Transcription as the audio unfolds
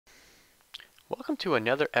Welcome to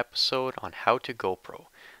another episode on How to GoPro,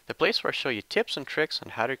 the place where I show you tips and tricks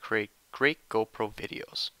on how to create great GoPro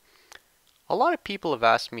videos. A lot of people have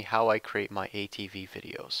asked me how I create my ATV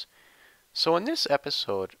videos. So in this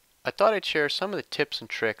episode, I thought I'd share some of the tips and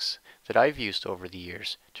tricks that I've used over the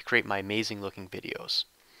years to create my amazing looking videos.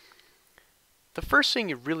 The first thing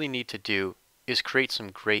you really need to do is create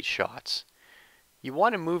some great shots. You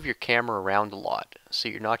want to move your camera around a lot so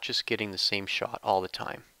you're not just getting the same shot all the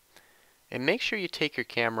time. And make sure you take your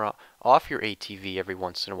camera off your ATV every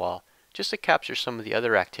once in a while just to capture some of the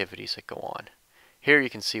other activities that go on. Here you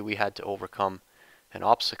can see we had to overcome an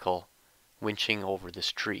obstacle winching over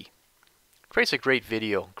this tree. It creates a great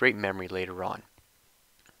video, great memory later on.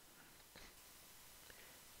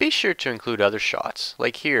 Be sure to include other shots,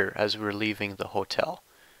 like here as we were leaving the hotel.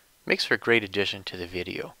 Makes for a great addition to the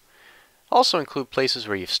video. Also include places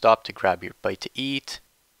where you've stopped to grab your bite to eat,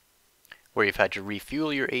 where you've had to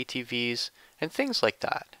refuel your ATVs, and things like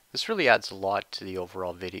that. This really adds a lot to the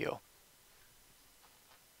overall video.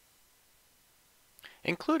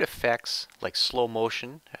 Include effects like slow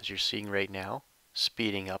motion, as you're seeing right now,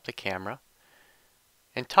 speeding up the camera,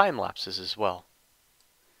 and time lapses as well.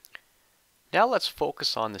 Now let's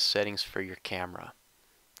focus on the settings for your camera.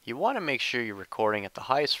 You want to make sure you're recording at the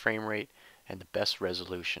highest frame rate and the best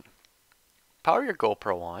resolution. Power your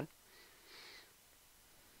GoPro on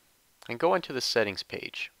and go into the settings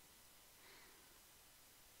page.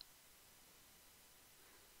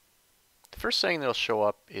 The first setting that will show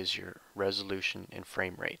up is your resolution and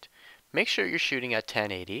frame rate. Make sure you're shooting at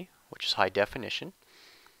 1080, which is high definition.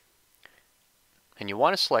 And you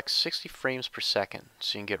want to select 60 frames per second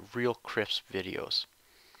so you can get real crisp videos.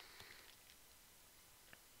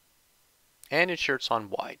 And ensure it's on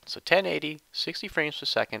wide. So 1080, 60 frames per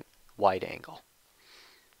second, wide angle.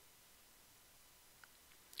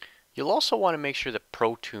 You'll also want to make sure that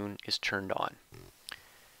Protune is turned on.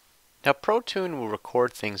 Now Protune will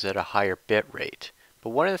record things at a higher bit rate,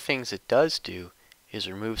 but one of the things it does do is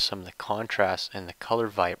remove some of the contrast and the color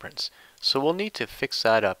vibrance, so we'll need to fix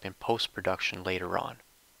that up in post-production later on.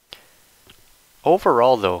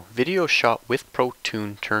 Overall though, video shot with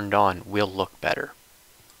Protune turned on will look better.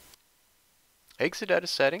 Exit out of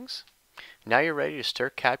settings. Now you're ready to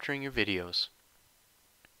start capturing your videos.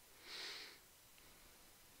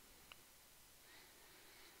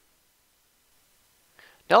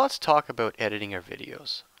 Now let's talk about editing our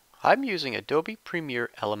videos. I'm using Adobe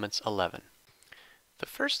Premiere Elements 11. The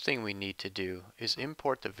first thing we need to do is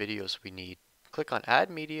import the videos we need. Click on Add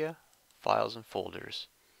Media, Files and Folders.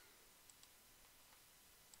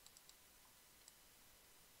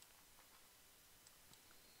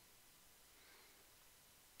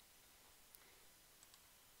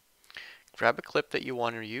 Grab a clip that you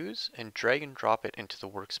want to use and drag and drop it into the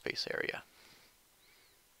workspace area.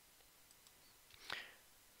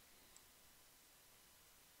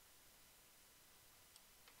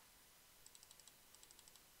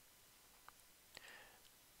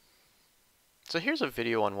 So here's a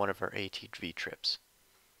video on one of our ATV trips.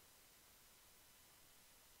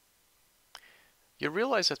 You'll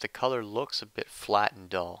realize that the color looks a bit flat and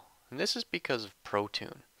dull, and this is because of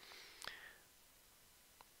Protune.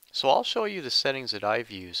 So I'll show you the settings that I've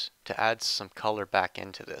used to add some color back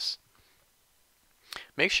into this.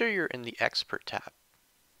 Make sure you're in the Expert tab.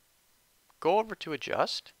 Go over to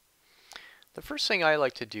Adjust. The first thing I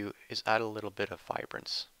like to do is add a little bit of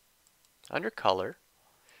Vibrance. Under Color,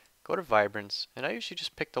 go to Vibrance, and I usually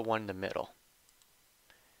just pick the one in the middle.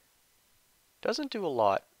 Doesn't do a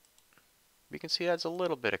lot. You can see it adds a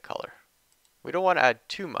little bit of color. We don't want to add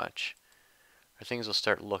too much, or things will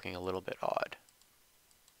start looking a little bit odd.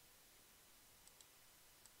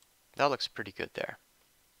 That looks pretty good there.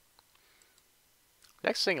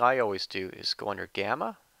 Next thing I always do is go under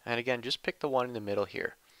Gamma, and again just pick the one in the middle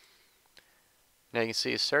here. Now you can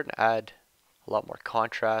see it's starting to add a lot more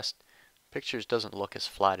contrast. Pictures doesn't look as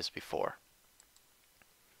flat as before.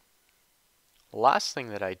 Last thing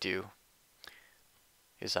that I do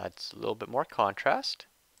is add a little bit more contrast.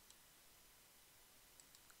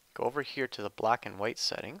 Go over here to the black and white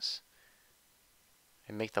settings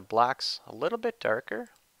and make the blacks a little bit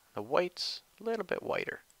darker, the whites a little bit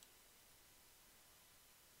whiter.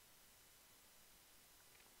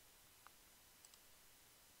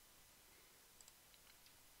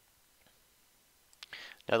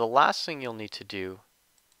 Now the last thing you'll need to do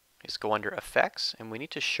is go under Effects, and we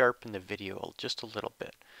need to sharpen the video just a little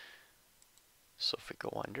bit. So if we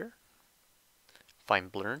go under, find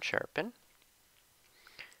Blur and Sharpen,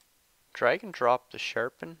 drag and drop the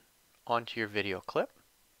sharpen onto your video clip,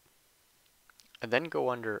 and then go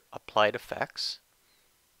under Applied Effects.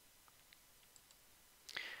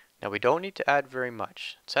 Now we don't need to add very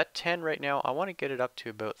much. It's at 10 right now. I want to get it up to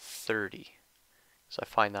about 30. So I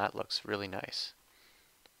find that looks really nice.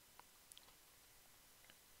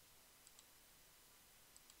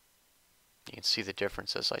 You can see the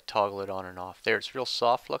difference as I toggle it on and off. There, it's real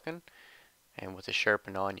soft looking, and with the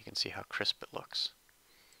sharpen on you can see how crisp it looks.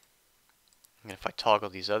 And if I toggle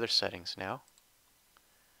these other settings now,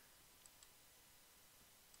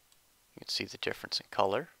 you can see the difference in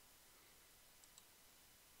color.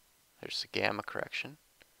 There's the gamma correction.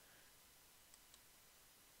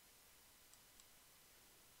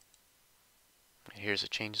 And here's the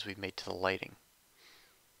changes we've made to the lighting.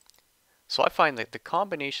 So I find that the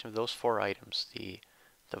combination of those 4 items, the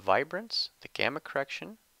vibrance, the gamma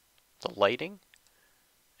correction, the lighting,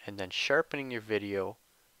 and then sharpening your video,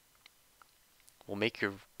 will make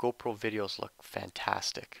your GoPro videos look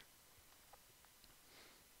fantastic.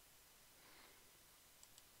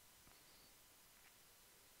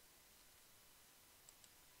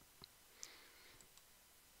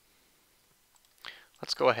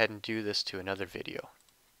 Let's go ahead and do this to another video.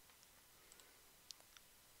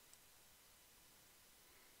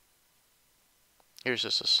 Here's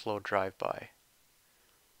just a slow drive-by.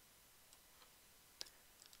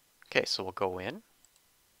 Okay, so we'll go in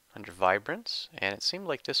under Vibrance, and it seemed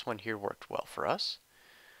like this one here worked well for us.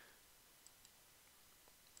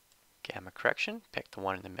 Gamma correction, pick the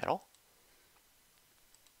one in the middle.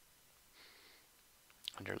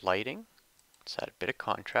 Under Lighting, let's add a bit of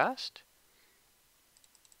contrast.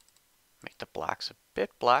 Make the blacks a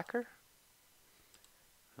bit blacker,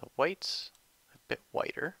 the whites a bit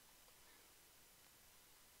whiter.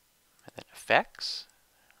 And then Effects,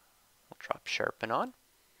 we'll drop Sharpen on.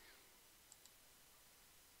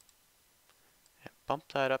 And bump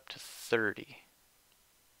that up to 30.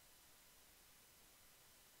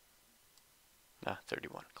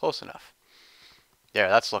 31, close enough. There,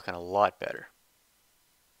 that's looking a lot better.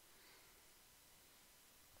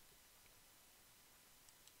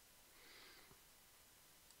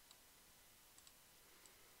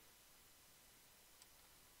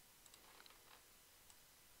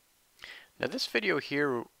 Now this video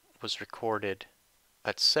here was recorded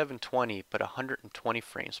at 720 but 120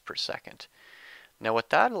 frames per second. Now what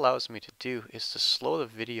that allows me to do is to slow the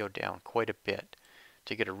video down quite a bit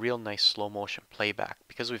to get a real nice slow motion playback.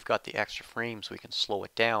 Because we've got the extra frames, we can slow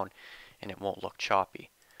it down and it won't look choppy.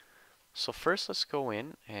 So first let's go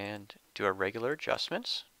in and do our regular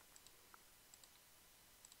adjustments.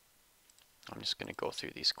 I'm just going to go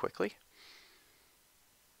through these quickly.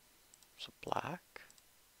 So black,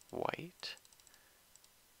 white,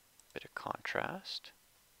 bit of contrast,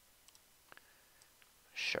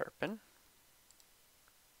 sharpen,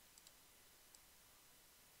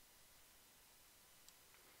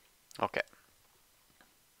 okay.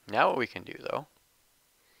 Now what we can do though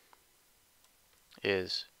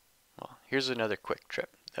is, well, here's another quick tip.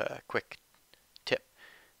 If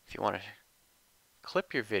you want to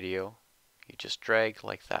clip your video, you just drag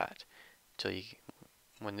like that until you,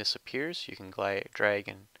 when this appears, you can drag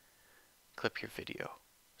and clip your video.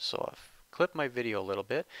 So I've clipped my video a little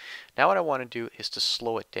bit. Now what I want to do is to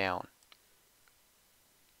slow it down.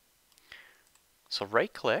 So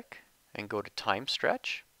right click and go to time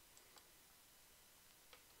stretch.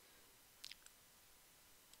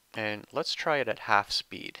 And let's try it at half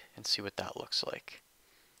speed and see what that looks like.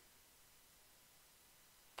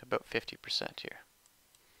 About 50% here.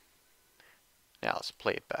 Now let's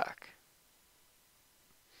play it back.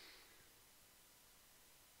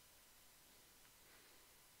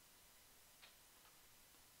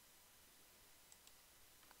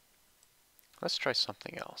 Let's try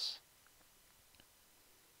something else.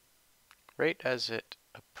 Right as it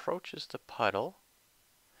approaches the puddle,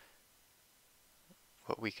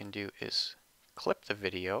 what we can do is clip the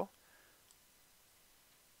video,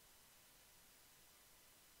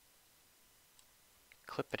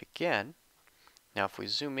 clip it again. Now if we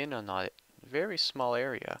zoom in on that very small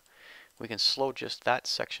area, we can slow just that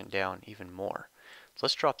section down even more. So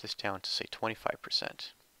let's drop this down to say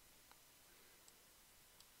 25%.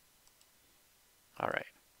 Alright.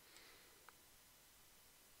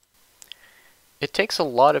 It takes a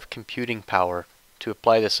lot of computing power to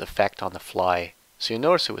apply this effect on the fly. So you'll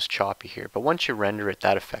notice it was choppy here, but once you render it,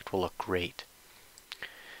 that effect will look great.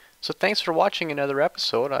 So thanks for watching another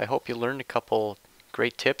episode. I hope you learned a couple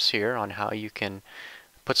great tips here on how you can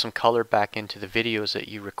put some color back into the videos that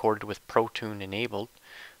you recorded with Protune enabled.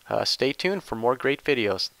 Stay tuned for more great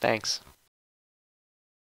videos. Thanks.